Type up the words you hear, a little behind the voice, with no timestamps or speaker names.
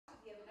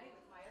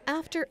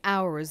After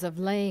hours of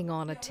laying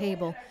on a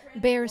table,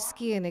 bare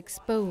skin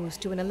exposed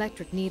to an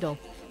electric needle,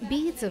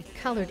 beads of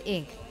colored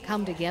ink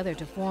come together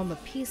to form a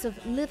piece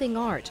of living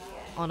art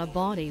on a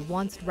body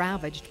once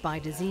ravaged by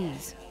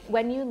disease.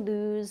 When you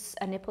lose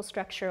a nipple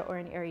structure or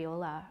an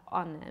areola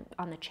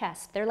on the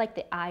chest, they're like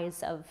the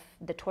eyes of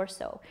the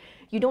torso.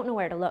 You don't know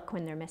where to look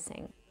when they're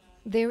missing.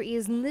 There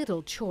is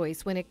little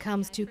choice when it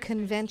comes to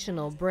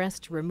conventional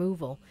breast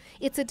removal.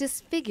 It's a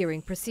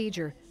disfiguring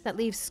procedure that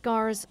leaves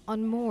scars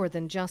on more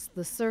than just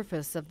the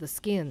surface of the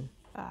skin.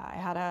 I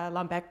had a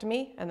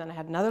lumpectomy, and then I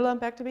had another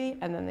lumpectomy,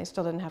 and then they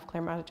still didn't have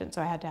clear margin,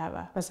 so I had to have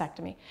a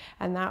mastectomy.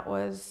 And that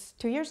was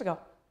 2 years ago.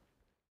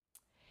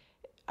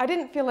 I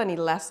didn't feel any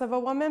less of a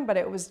woman, but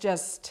it was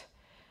just,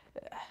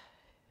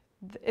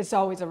 it's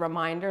always a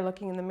reminder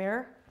looking in the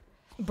mirror.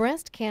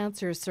 Breast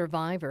cancer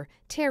survivor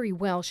Terry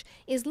Welsh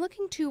is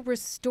looking to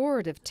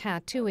restorative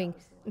tattooing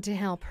to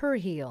help her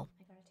heal.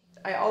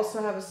 I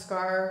also have a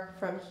scar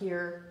from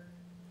here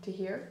to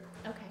here.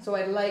 Okay. So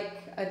I'd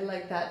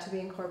like that to be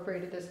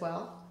incorporated as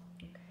well.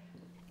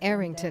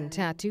 Errington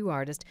tattoo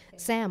artist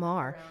Sam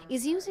R.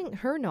 is using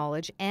her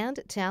knowledge and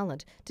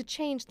talent to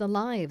change the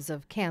lives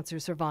of cancer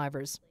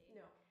survivors.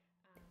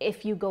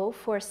 If you go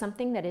for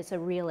something that is a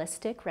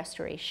realistic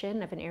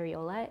restoration of an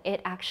areola,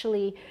 it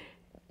actually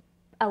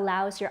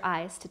allows your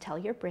eyes to tell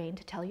your brain,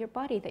 to tell your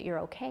body that you're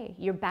okay.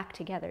 You're back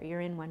together,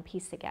 you're in one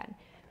piece again.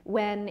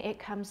 When it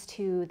comes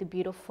to the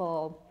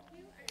beautiful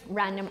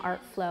random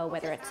art flow,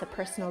 whether it's a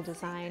personal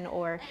design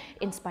or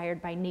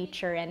inspired by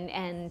nature,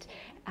 and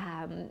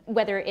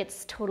whether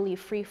it's totally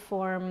free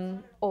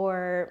form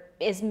or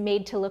is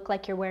made to look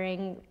like you're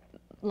wearing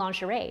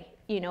lingerie,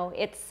 you know,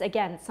 it's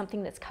again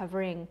something that's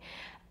covering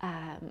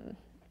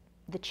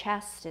the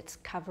chest, it's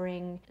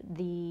covering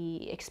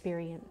the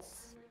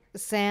experience.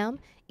 Sam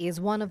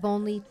is one of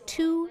only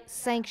 2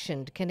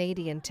 sanctioned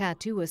Canadian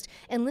tattooists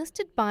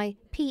enlisted by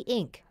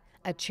P.Ink,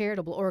 a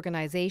charitable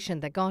organization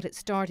that got its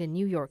start in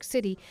New York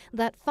City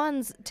that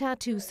funds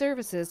tattoo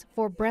services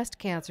for breast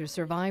cancer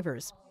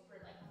survivors.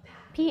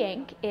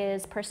 P.Ink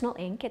is Personal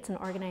Ink. It's an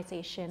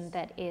organization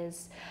that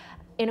is,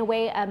 in a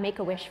way, a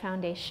Make-A-Wish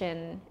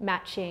Foundation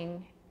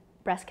matching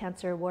breast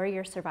cancer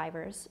warrior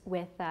survivors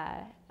with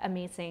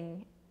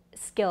amazing,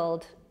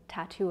 skilled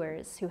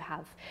tattooers who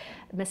have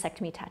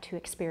mastectomy tattoo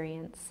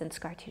experience and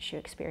scar tissue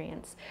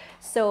experience.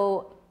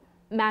 So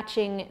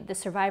matching the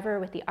survivor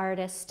with the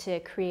artist to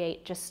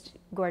create just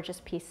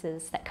gorgeous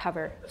pieces that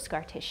cover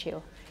scar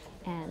tissue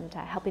and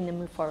helping them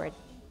move forward.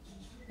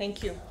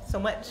 Thank you so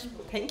much.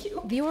 Thank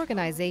you. The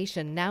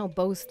organization now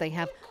boasts they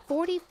have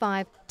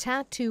 45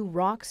 tattoo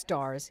rock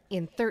stars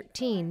in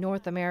 13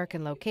 North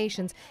American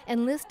locations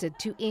enlisted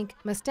to ink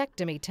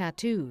mastectomy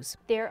tattoos.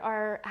 There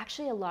are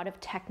actually a lot of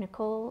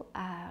technical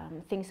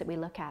things that we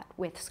look at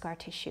with scar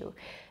tissue.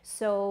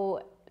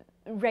 So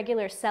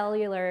regular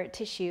cellular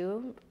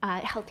tissue,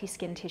 healthy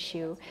skin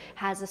tissue,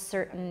 has a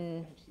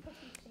certain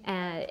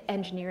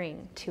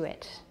engineering to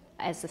it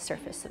as the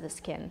surface of the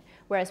skin.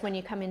 Whereas when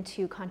you come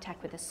into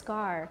contact with a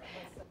scar,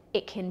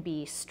 it can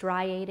be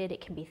striated,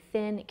 it can be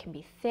thin, it can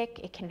be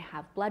thick, it can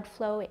have blood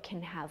flow, it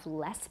can have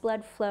less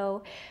blood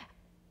flow.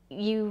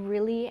 You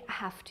really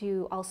have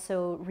to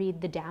also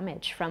read the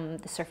damage from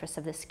the surface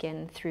of the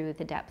skin through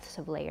the depths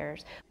of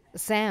layers.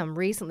 Sam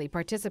recently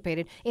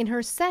participated in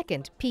her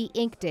second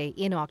P.Ink Day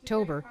in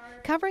October,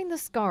 covering the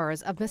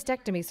scars of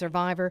mastectomy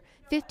survivor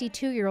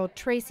 52-year-old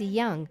Tracy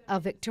Young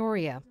of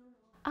Victoria.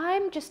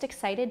 I'm just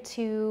excited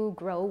to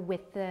grow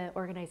with the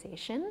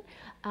organization.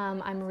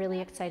 I'm really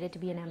excited to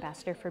be an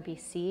ambassador for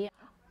BC.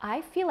 I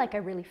feel like I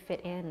really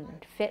fit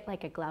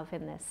like a glove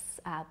in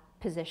this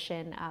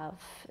position of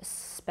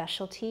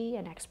specialty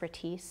and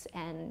expertise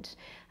and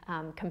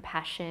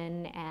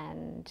compassion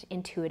and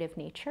intuitive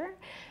nature.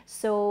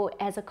 So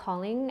as a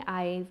calling,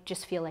 I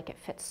just feel like it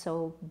fits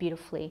so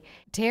beautifully.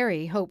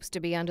 Terry hopes to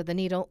be under the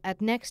needle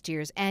at next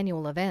year's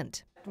annual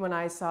event. When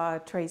I saw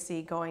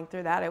Tracy going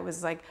through that, it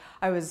was like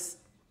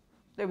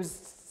it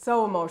was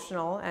so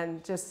emotional,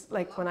 and just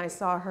like when I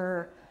saw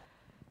her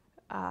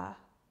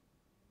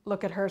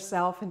look at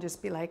herself and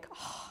just be like,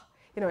 oh,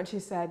 you know, and she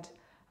said,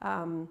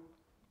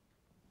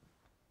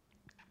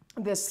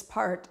 this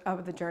part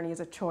of the journey is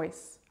a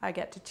choice. I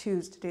get to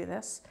choose to do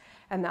this.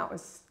 And that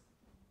was,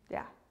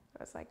 yeah,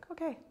 I was like,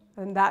 okay.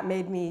 And that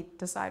made me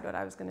decide what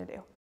I was going to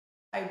do.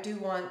 I do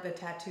want the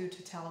tattoo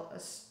to tell a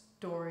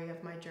story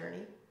of my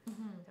journey.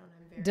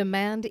 Mm-hmm.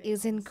 Demand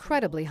is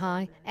incredibly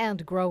high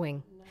and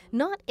growing.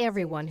 Not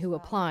everyone who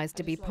applies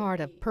to be part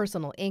of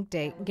Personal Ink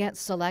Day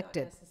gets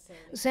selected.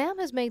 Sam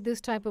has made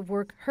this type of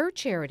work her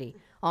charity,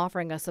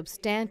 offering a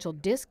substantial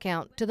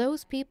discount to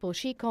those people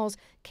she calls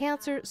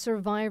cancer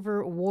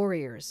survivor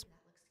warriors.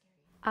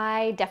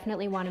 I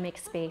definitely want to make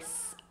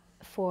space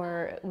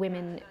for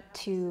women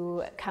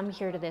to come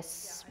here to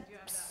this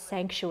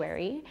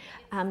sanctuary,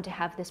 to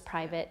have this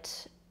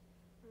private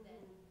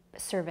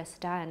service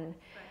done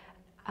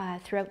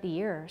throughout the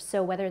year.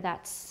 So whether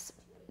that's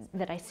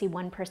that I see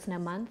one person a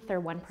month or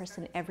one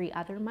person every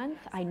other month,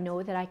 I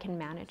know that I can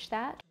manage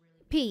that.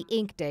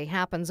 P.Ink Day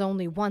happens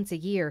only once a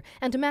year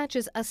and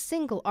matches a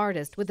single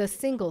artist with a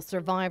single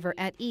survivor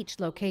at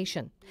each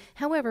location.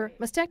 However,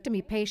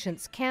 mastectomy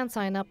patients can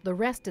sign up the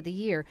rest of the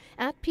year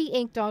at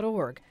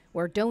pink.org,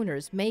 where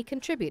donors may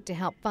contribute to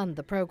help fund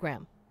the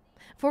program.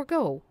 For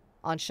Go,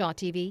 on Shaw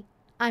TV,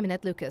 I'm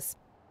Annette Lucas.